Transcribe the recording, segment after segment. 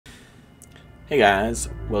Hey guys,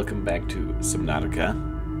 welcome back to Subnautica.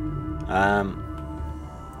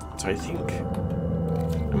 So I think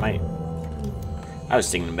I was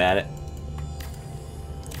thinking about it.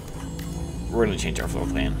 We're gonna change our floor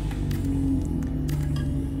plan.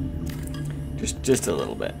 Just a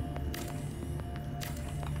little bit.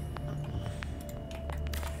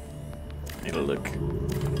 It'll look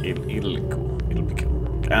cool. It'll be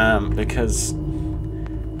cool. Because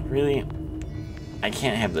really, I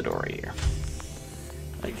can't have the door here.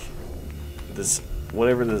 Like this,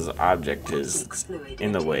 whatever this object is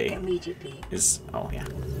in the way is. Oh yeah,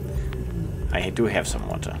 I do have some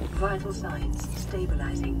water. Vital signs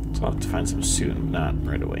stabilizing. So I'll have to find some soon, not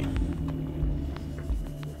right away.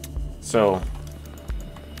 So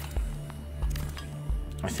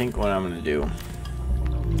I think what I'm gonna do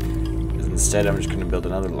is instead I'm just gonna build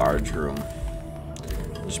another large room.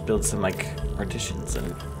 Just build some like partitions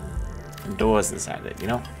and doors inside it, you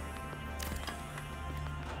know?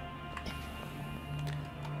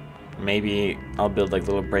 Maybe I'll build like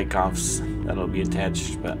little break-offs that'll be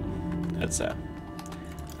attached, but that's up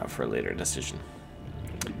for a later decision.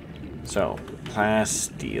 So,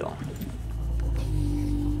 plasteel.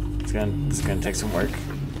 It's gonna take some work,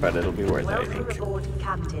 but it'll be worth it, I think. Aboard,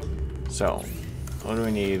 Captain. So, what do we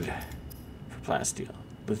need for plasteel?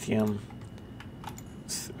 Lithium.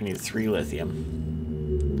 We need 3 lithium.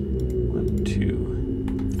 1,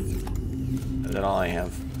 2. Is that all I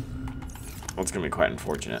have? Well, it's gonna be quite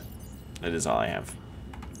unfortunate. That is all I have.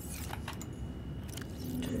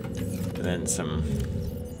 And then some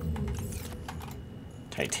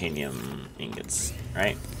titanium ingots,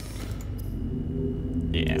 right?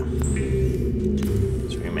 Yeah. So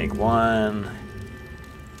we can make 1.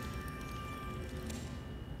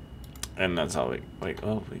 And that's all we... Wait,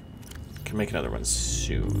 oh, we can make another one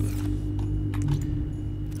soon.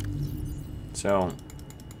 So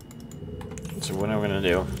what I'm gonna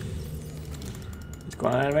do is go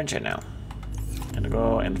on an adventure now. And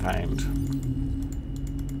go and find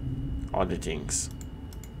all the things.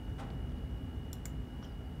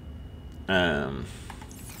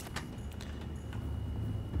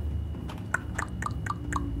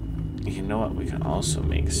 You know what? We can also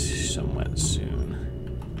make somewhat soon.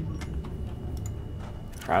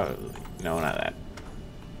 Probably. No, not that.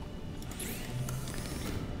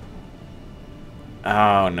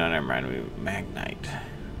 Oh, no, never mind. Magnite.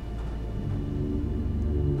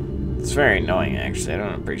 It's very annoying, actually. I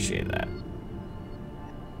don't appreciate that.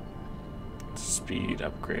 Speed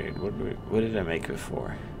upgrade. What did I make it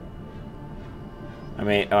for? I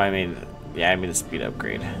made a speed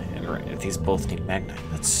upgrade. And if these both need magnite,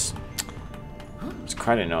 it's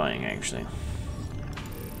quite annoying, actually.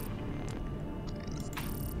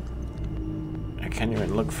 I can't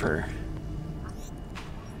even look for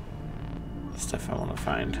stuff I want to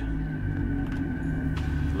find.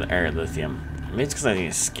 Lithium. Maybe it's because I need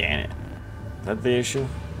to scan it. Is that the issue?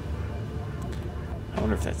 I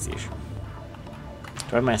wonder if that's the issue. Do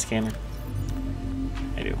I have my scanner?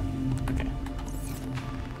 I do. Okay.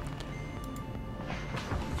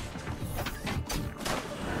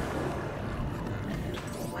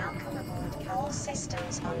 Welcome aboard. All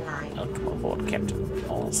systems online. Welcome aboard, Captain.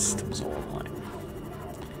 All systems online.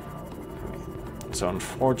 So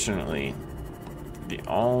unfortunately, the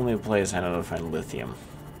only place I know to find lithium,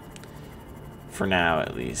 for now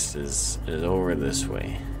at least, is over this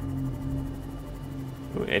way.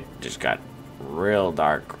 Ooh, it just got real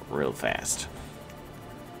dark real fast.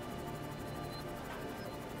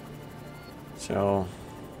 So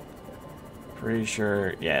pretty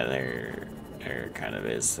sure, yeah, there kind of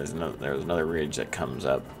is. There's another ridge that comes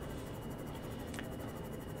up,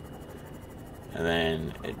 and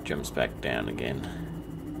then it jumps back down again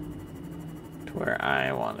to where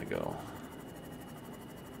I want to go.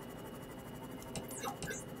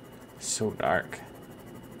 So dark.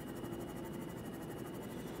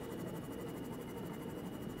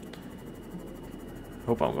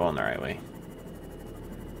 Hope I'm going the right way.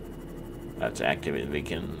 I have to activate the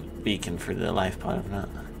beacon for the life pod, if not.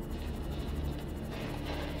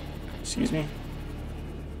 Excuse me?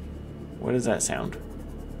 What is that sound?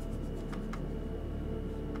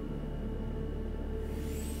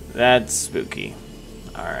 That's spooky.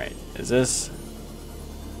 Alright, is this...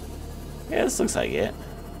 Yeah, this looks like it.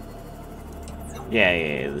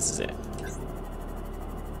 Yeah, this is it.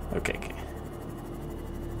 Okay.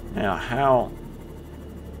 Now, how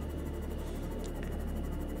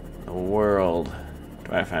in the world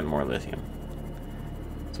do I find more lithium?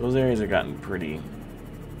 So those areas have gotten pretty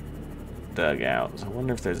dug out. So I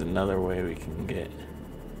wonder if there's another way we can get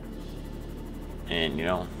in, you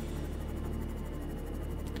know.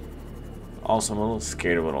 also, I'm a little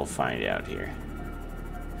scared of what I'll find out here.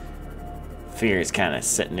 Fear is kind of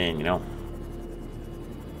setting in, you know?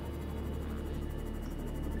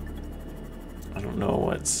 I don't know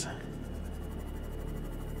what's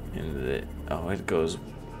in the... Oh, it goes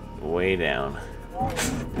way down.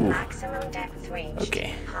 Maximum depth reached.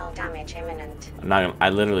 Okay. Hull damage imminent. I'm not gonna... I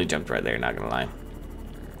literally jumped right there, not gonna lie.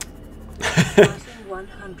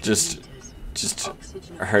 just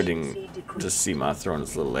hurting to see my throwing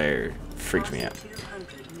this little air freaked me out.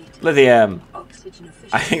 Lithium!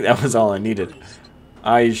 I think that was all I needed.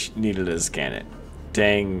 I needed to scan it.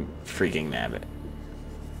 Dang freaking nabbit.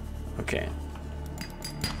 Okay.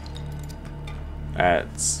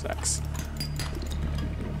 That sucks.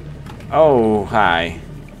 Oh, hi.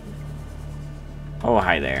 Oh,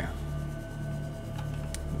 hi there.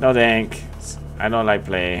 No thanks. I don't like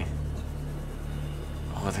play.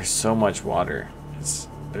 Oh, there's so much water.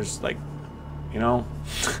 There's like, you know,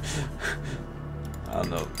 I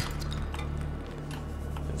don't know.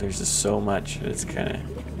 There's just so much. It's kind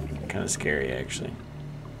of scary, actually.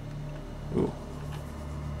 Ooh.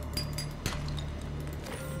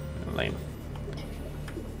 Lame.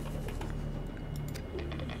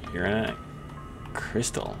 You're in a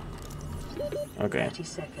crystal. Okay. 30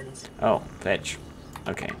 seconds. Oh, fetch.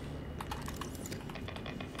 Okay.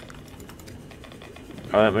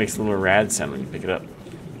 Oh, that makes a little rad sound when you pick it up.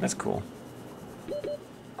 That's cool.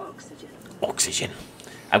 Oxygen. Oxygen.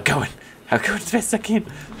 I'm going as best I can.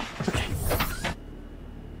 Okay.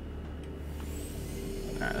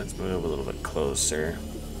 Alright, let's move a little bit closer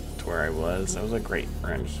to where I was. I was like right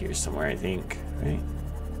around here somewhere, I think. Right?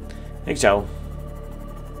 I think so.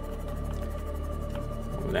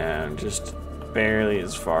 Move down just barely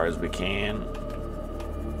as far as we can.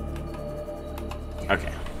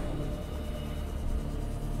 Okay.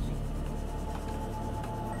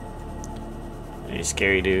 Any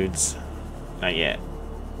scary dudes? Not yet.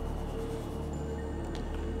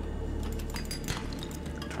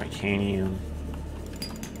 Titanium.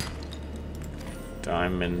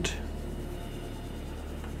 Diamond.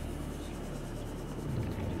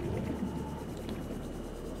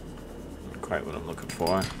 Not quite what I'm looking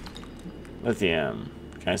for. Lithium.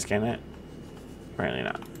 Can I scan that? Apparently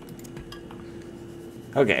not.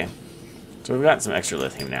 Okay. So we've got some extra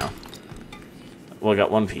lithium now. Well, we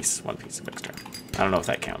got one piece of extra. I don't know if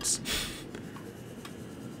that counts.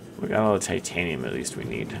 We got all the titanium at least we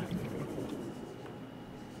need.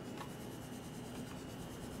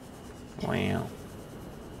 Wow.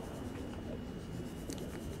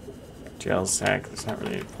 Gel sack, there's not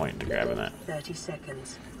really a point to grabbing that. 30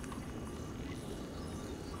 seconds.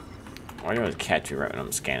 Why do you always catch me right when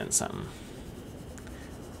I'm scanning something?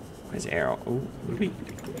 Where's the arrow? Ooh, maybe.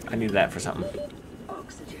 I need that for something.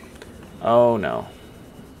 Oxygen. Oh no.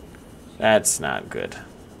 That's not good.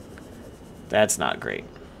 That's not great.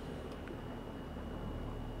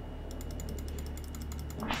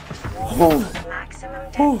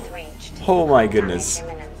 Maximum depth reached. Oh my goodness.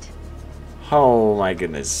 Oh my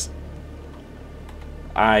goodness.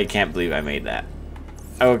 I can't believe I made that.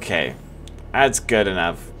 Okay. That's good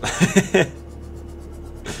enough.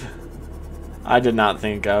 I did not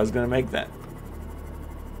think I was going to make that.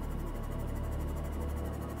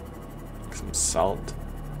 Some salt.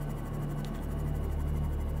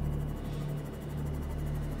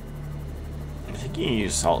 I think you can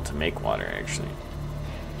use salt to make water, actually.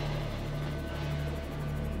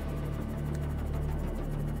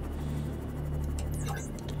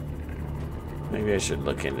 Maybe I should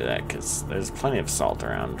look into that, because there's plenty of salt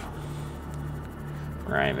around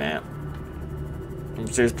where I'm at.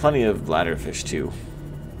 There's plenty of bladderfish, too.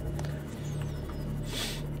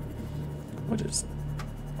 What is...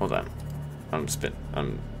 Hold on.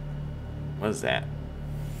 What is that?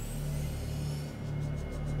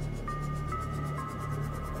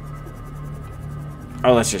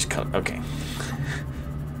 Oh, that's just color. Okay.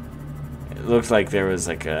 It looked like there was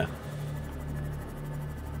like a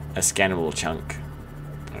scannable chunk.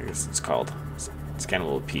 I guess it's called.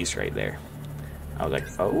 Scannable piece right there. I was like,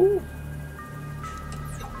 oh.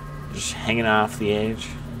 Just hanging off the edge.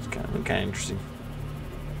 It's kind of interesting.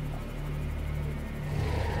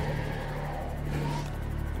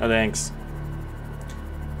 Oh, thanks.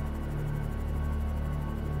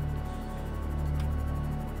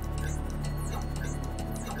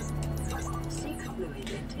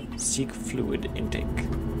 Seek fluid intake.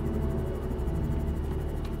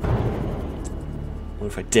 What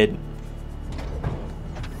if I did?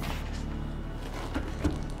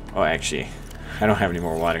 Oh, actually, I don't have any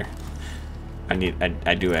more water.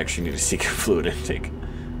 I do actually need to seek fluid intake.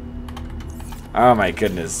 Oh my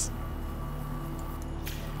goodness.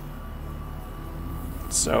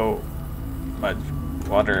 So, much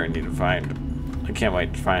water I need to find. I can't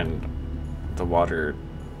wait to find the water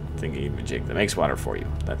thingy majig that makes water for you.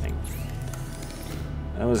 That thing.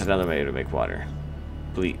 That was another way to make water.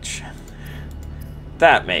 Bleach.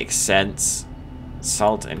 That makes sense.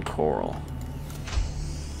 Salt and coral.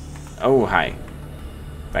 Oh, hi.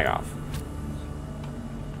 Back off.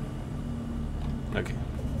 Okay.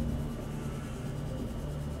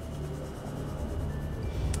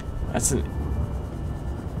 That's an...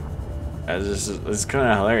 This is kind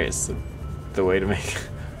of hilarious. The way to make...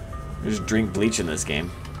 Just drink bleach in this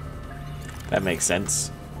game. That makes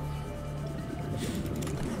sense.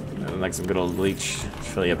 Like some good old bleach.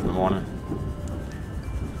 Fill you up in the morning.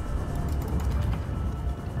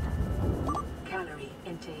 Calorie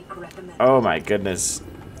intake recommended. Oh my goodness.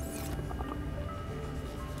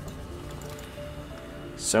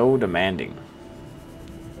 So demanding.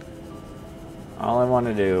 All I want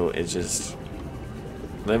to do is just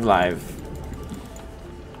live life.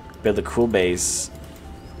 Build a cool base.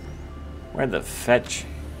 Where the fetch?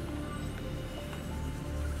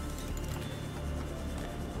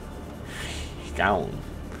 Down.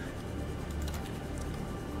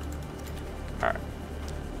 Alright.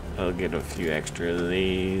 I'll get a few extra of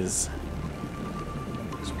these.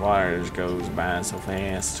 This water just goes by so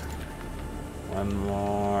fast. One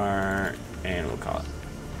more. And we'll call it.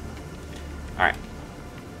 Alright.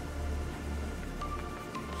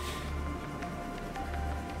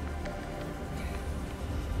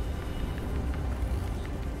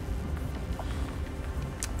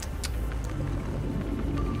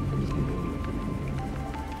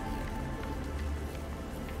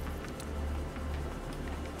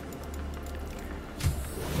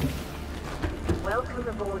 Welcome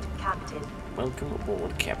aboard, Captain. Welcome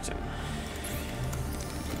aboard, Captain.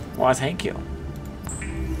 Why, thank you.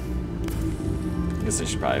 I guess I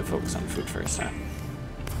should probably focus on food first, huh?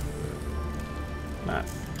 Not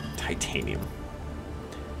titanium.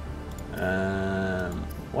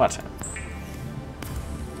 Water.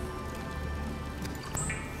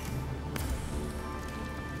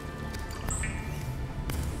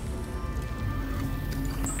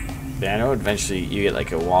 Yeah, I know eventually you get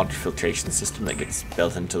like a water filtration system that gets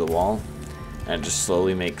built into the wall, and it just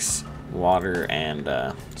slowly makes water and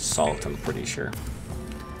salt, I'm pretty sure.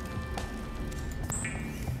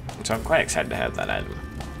 So I'm quite excited to have that item.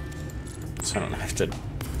 So I don't have to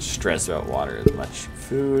stress about water as much.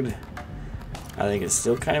 Food, I think it's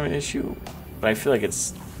still kind of an issue, but I feel like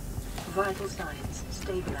it's... Vital signs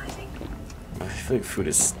stabilizing. I feel like food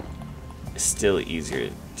is still easier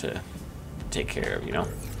to take care of, you know?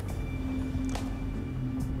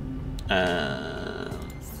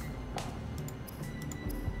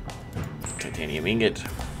 Titanium ingot.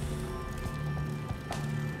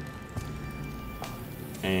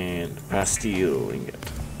 And pastille ingot.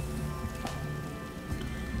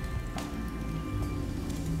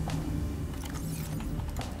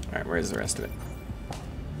 Alright, where's the rest of it?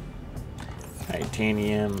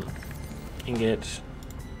 Titanium ingot.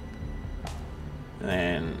 And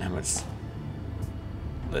then how much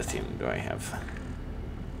lithium do I have?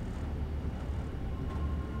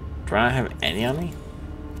 Do I not have any on me?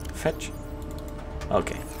 Fetch?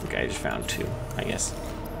 Okay, I just found 2, I guess.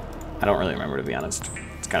 I don't really remember, to be honest.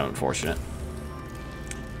 It's kind of unfortunate.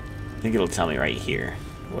 I think it'll tell me right here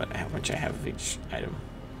how much I have of each item.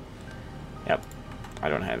 Yep, I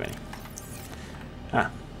don't have any. Huh.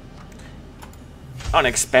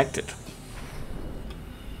 Unexpected.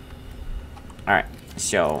 Alright,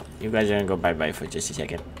 so you guys are gonna go bye-bye for just a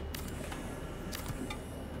second.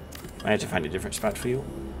 I have to find a different spot for you.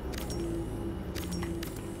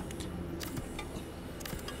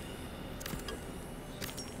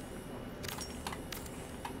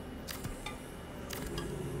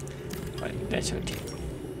 But that's okay.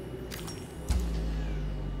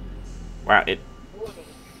 Wow, it...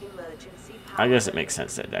 I guess it makes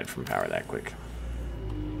sense that it died from power that quick.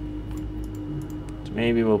 So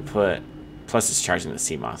maybe we'll put... Plus it's charging the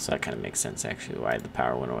sea moth, so that kind of makes sense actually why the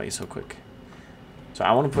power went away so quick. So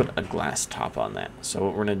I want to put a glass top on that. So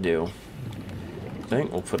what we're going to do... I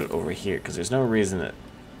think we'll put it over here, because there's no reason that...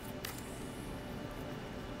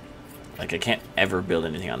 Like, I can't ever build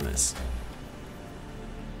anything on this.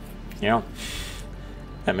 You know?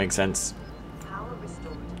 That makes sense. Power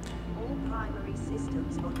restored. All primary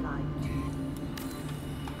systems online.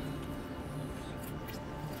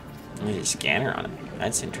 There's a scanner on it.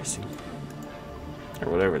 That's interesting. Or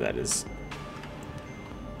whatever that is.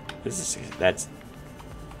 That's...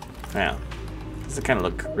 Wow. This kind of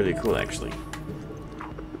look really cool, actually.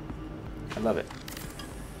 I love it.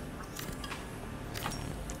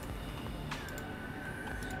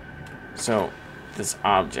 So, this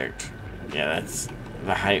object Yeah, that's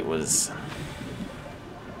the height was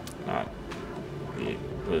not. It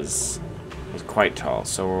was quite tall,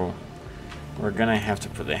 so we're gonna have to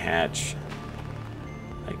put the hatch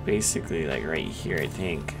like basically like right here, I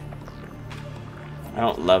think. I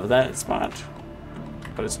don't love that spot,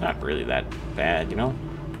 but it's not really that bad, you know?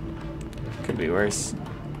 Could be worse.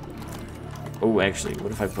 Oh, actually,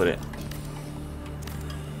 what if I put it?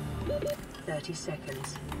 30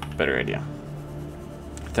 seconds. Better idea.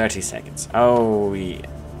 30 seconds. Oh,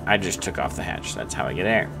 I just took off the hatch. That's how I get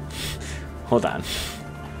air. Hold on.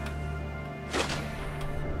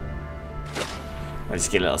 I just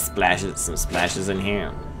get a little splashes, some splashes in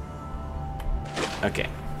here. Okay.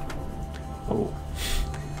 Oh.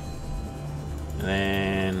 And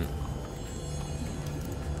then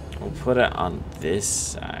we'll put it on this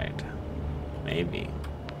side. Maybe.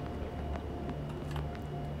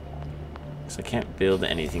 Because I can't build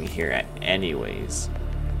anything here anyways.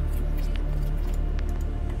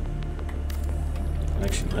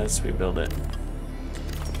 Actually, let's rebuild it.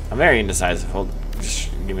 I'm very indecisive. Hold, just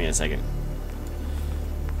give me a second.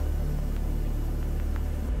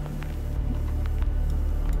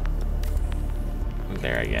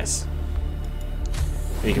 There, I guess.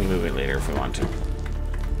 We can move it later if we want to.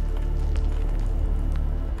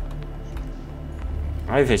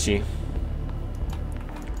 Hi, fishy.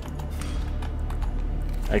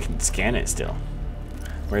 I can scan it still.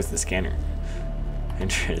 Where's the scanner?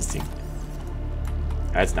 Interesting.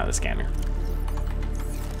 That's not the scanner.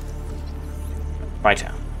 Bye,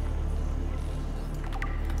 town.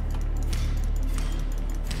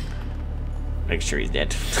 Make sure he's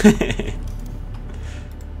dead.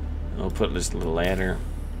 We'll put this little ladder.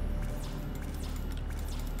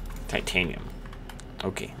 Titanium.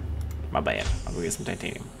 Okay. My bad. I'll go get some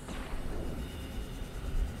titanium.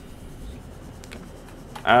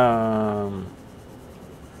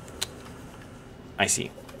 I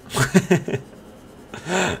see.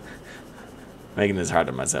 Making this hard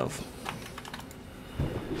on myself.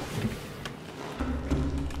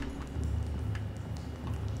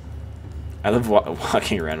 I love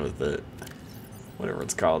walking around with the whatever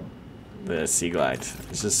it's called, the sea glide.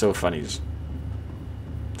 It's just so funny.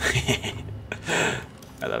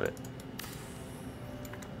 I love it.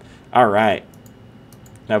 All right.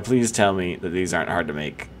 Now please tell me that these aren't hard to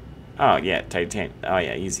make. Oh yeah, titanium. Oh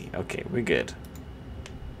yeah, easy. Okay, we're good.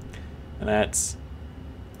 And that's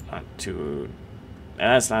not too. And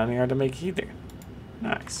that's not any hard to make either.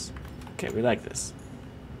 Nice. Okay, we like this.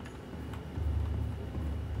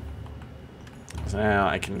 So now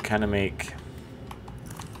I can kind of make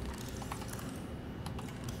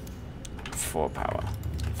 4 power.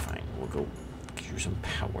 Fine, we'll go give you some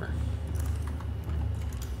power.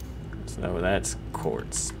 So that's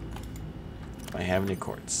quartz. Do I have any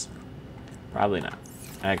quartz? Probably not.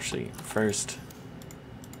 Actually, first.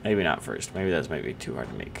 Maybe not first. Maybe that's maybe too hard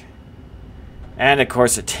to make. And of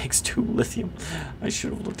course it takes 2 lithium. I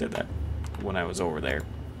should have looked at that when I was over there.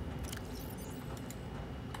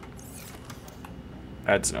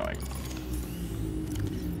 That's annoying.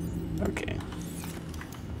 Okay.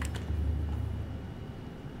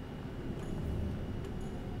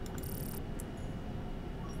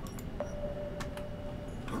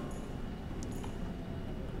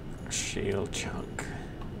 Shale chunk.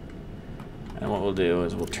 And what we'll do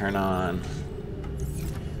is we'll turn on.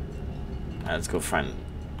 Let's go find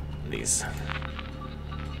these.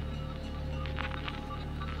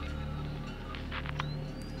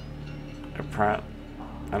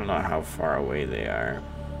 I don't know how far away they are.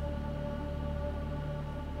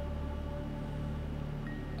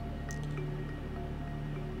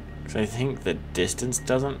 Because I think the distance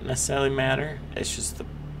doesn't necessarily matter. It's just the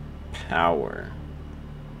power.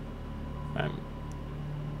 If I'm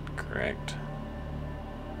correct.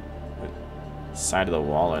 What side of the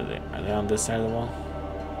wall are they? Are they on this side of the wall?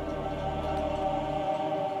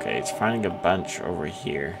 Okay, it's finding a bunch over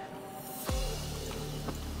here.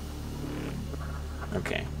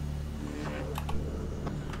 Okay.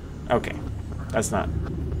 Okay. That's not...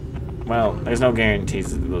 Well, there's no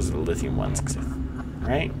guarantees that those are the lithium ones,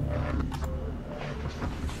 right?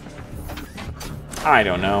 I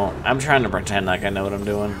don't know. I'm trying to pretend like I know what I'm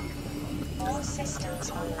doing. All systems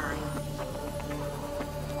online.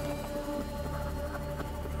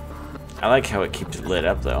 I like how it keeps it lit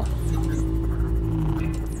up, though.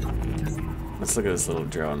 Let's look at this little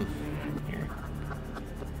drone here.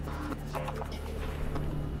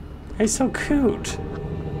 It's so cute.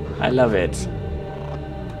 I love it.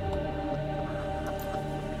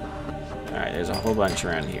 Alright, there's a whole bunch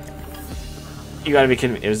around here. You gotta be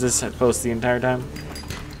kidding me. Was this post the entire time?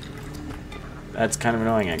 That's kind of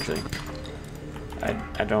annoying, actually.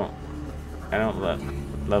 I don't I don't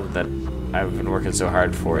love that I've been working so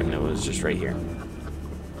hard for it and it was just right here.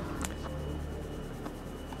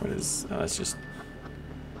 What is... Oh, that's just...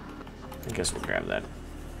 I guess we'll grab that.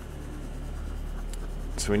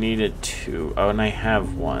 So we needed 2. Oh, and I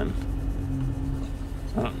have 1.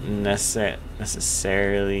 I don't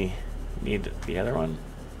necessarily need the other one.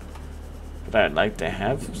 But I'd like to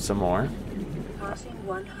have some more. Passing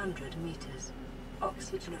 100 meters.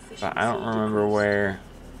 Oxygen efficiency But I don't remember where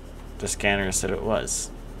the scanner said it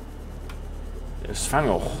was. It was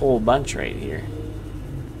finding a whole bunch right here.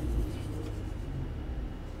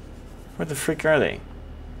 Where the freak are they?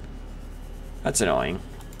 That's annoying.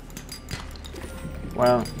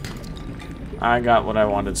 Well, I got what I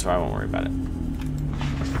wanted, so I won't worry about it.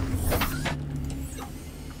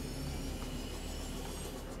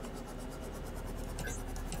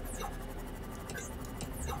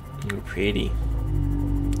 Ooh, pretty.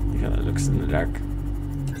 Look how that looks in the dark.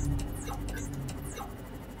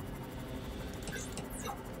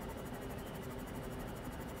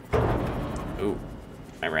 Ooh,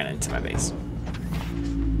 I ran into my base.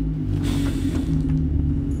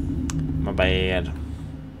 My bad.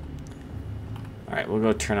 Alright, we'll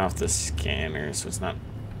go turn off the scanner so it's not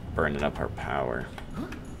burning up our power.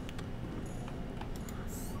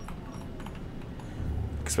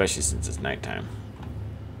 Especially since it's nighttime.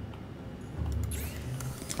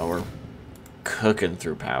 Oh, we're cooking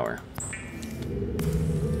through power.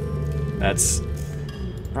 That's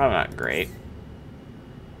probably not great.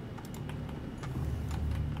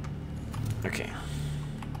 Okay.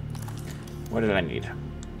 What did I need?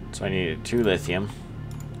 So I needed 2 lithium.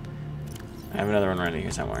 I have another one running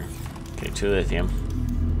here somewhere. Okay, 2 lithium.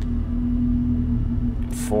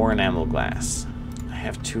 4 enamel glass. I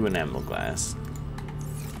have 2 enamel glass.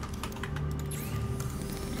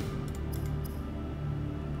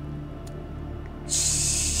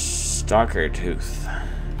 Stalker tooth.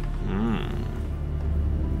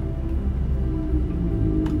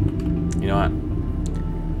 You know what?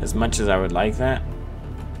 As much as I would like that,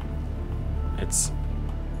 it's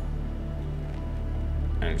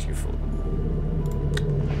energy full.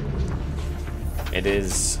 It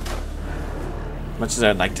is, much as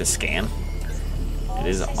I'd like to scan, it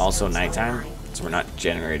is also nighttime, so we're not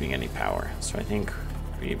generating any power. So I think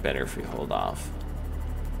it'd be better if we hold off.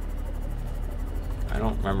 I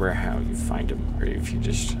don't remember how you find them, or if you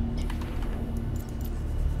just...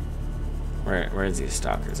 Where is these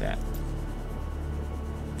stalkers at?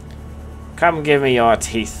 Come give me your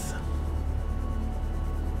teeth.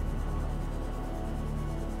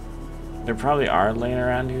 There probably are laying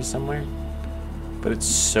around here somewhere, but it's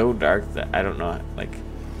so dark that I don't know, like,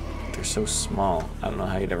 they're so small. I don't know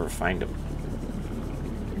how you'd ever find them.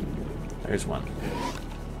 There's one.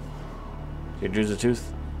 Here's a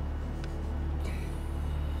tooth.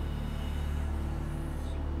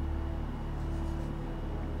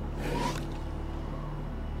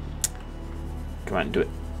 Come on, do it.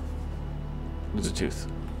 There's a tooth.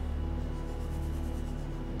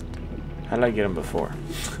 How did I get him before?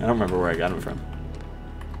 I don't remember where I got him from.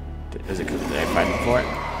 Is it because did I fight him for it?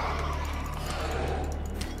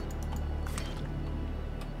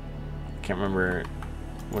 Can't remember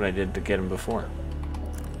what I did to get him before.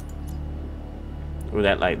 Ooh,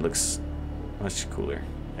 that light looks much cooler,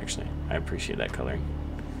 actually. I appreciate that coloring.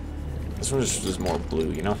 This one just was more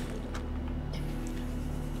blue, you know?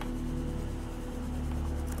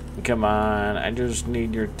 Come on, I just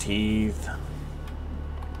need your teeth.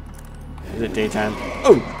 Is it daytime?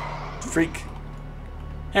 Oh! Freak.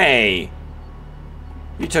 Hey!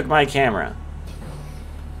 You took my camera.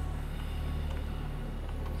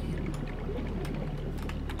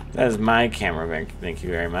 That is my camera, thank you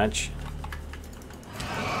very much.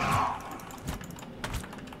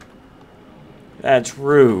 That's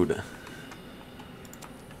rude.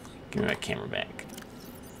 Give me my camera back.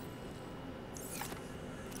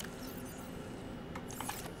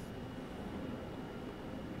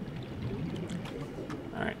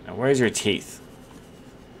 Alright, now where's your teeth?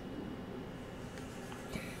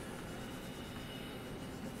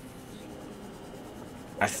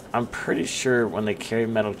 I'm pretty sure when they carry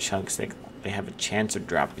metal chunks, they have a chance of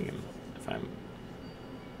dropping them. If I'm...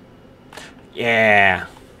 Yeah!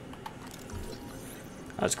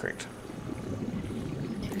 That's correct.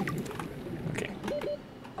 Okay.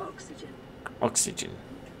 Oxygen. Oxygen.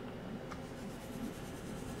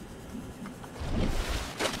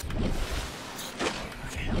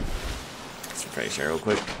 Okay. Let's refresh here real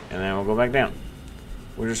quick, and then we'll go back down.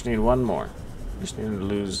 We just need one more. We just need to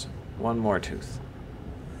lose one more tooth.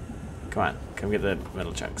 Come on, come get the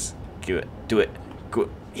metal chunks. Do it. Do it. Go.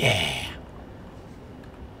 Yeah.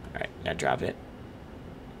 Alright, now drop it.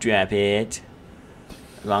 Drop it.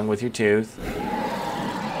 Along with your tooth.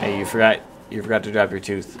 Hey, you forgot to drop your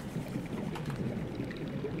tooth.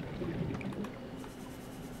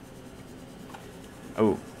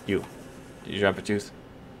 Oh, you. Did you drop a tooth?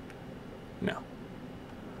 No.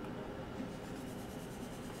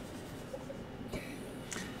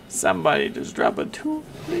 Somebody just drop a tooth,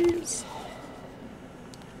 please.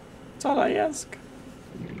 That's all I ask.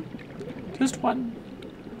 Just one.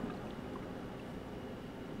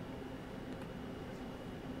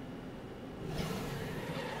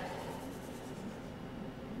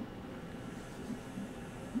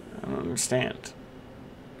 I don't understand.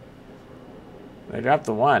 They dropped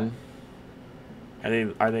the one. Are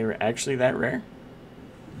they actually that rare?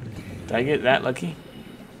 Did I get that lucky?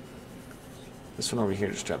 This one over here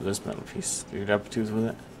just dropped this metal piece. Did you drop a tooth with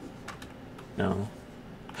it? No.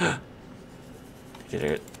 Did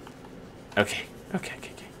it? Okay. Okay.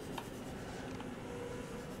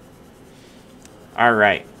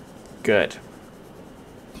 Alright. Good.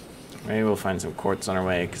 Maybe we'll find some quartz on our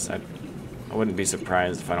way, because I wouldn't be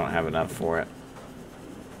surprised if I don't have enough for it.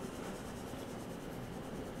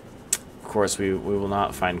 Of course, we will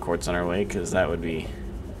not find quartz on our way, because that would be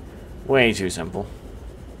way too simple.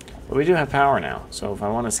 But we do have power now, so if I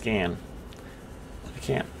want to scan, I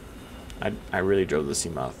can. I really drove the sea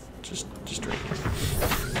moth just right here.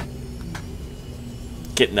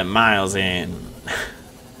 Getting the miles in.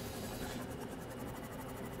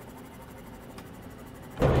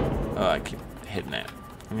 Oh, I keep hitting that.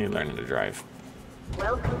 I need to learn how to drive.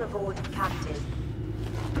 Welcome aboard, Captain.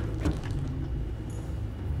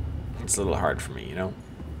 It's a little hard for me, you know?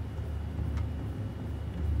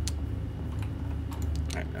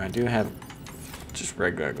 I do have just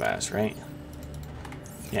regular glass, right?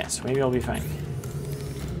 Yeah, so maybe I'll be fine.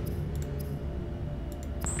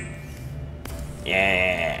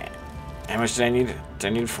 Yeah! How much did I need? Did I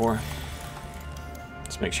need 4?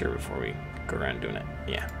 Let's make sure before we go around doing it.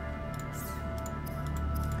 Yeah.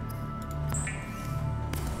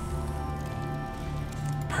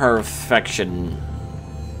 Perfection.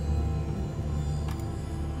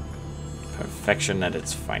 Perfection at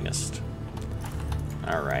its finest.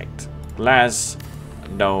 Alright. Glass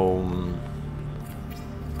dome.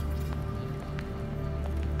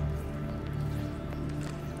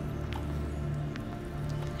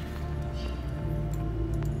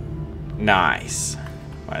 Nice.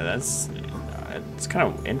 Wow, that's... it's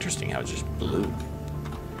kind of interesting how it's just blue.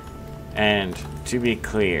 And to be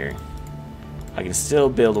clear, I can still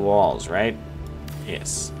build walls, right?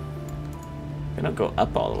 Yes. They don't go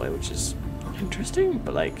up all the way, which is interesting,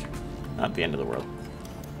 but like, not the end of the world.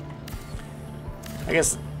 I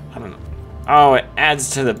guess, I don't know. Oh, it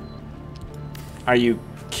adds to the... Are you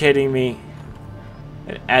kidding me?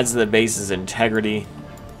 It adds to the base's integrity.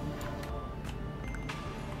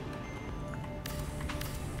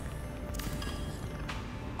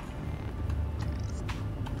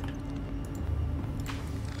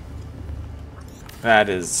 That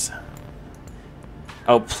is...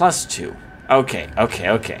 Oh, +2.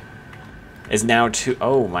 Okay. Is now 2...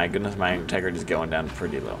 Oh my goodness, my integrity is going down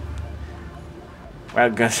pretty low. Well,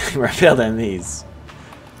 guys, we're building these.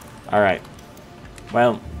 Alright.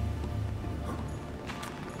 Well,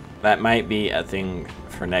 that might be a thing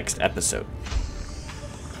for next episode.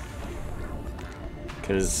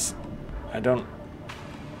 Because I don't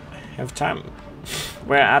have time.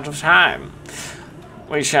 We're out of time.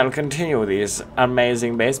 We shall continue this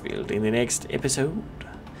amazing base build in the next episode.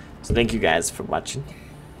 So thank you guys for watching.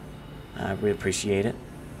 I really appreciate it.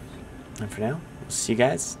 And for now, we'll see you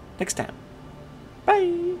guys next time.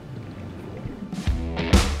 Bye!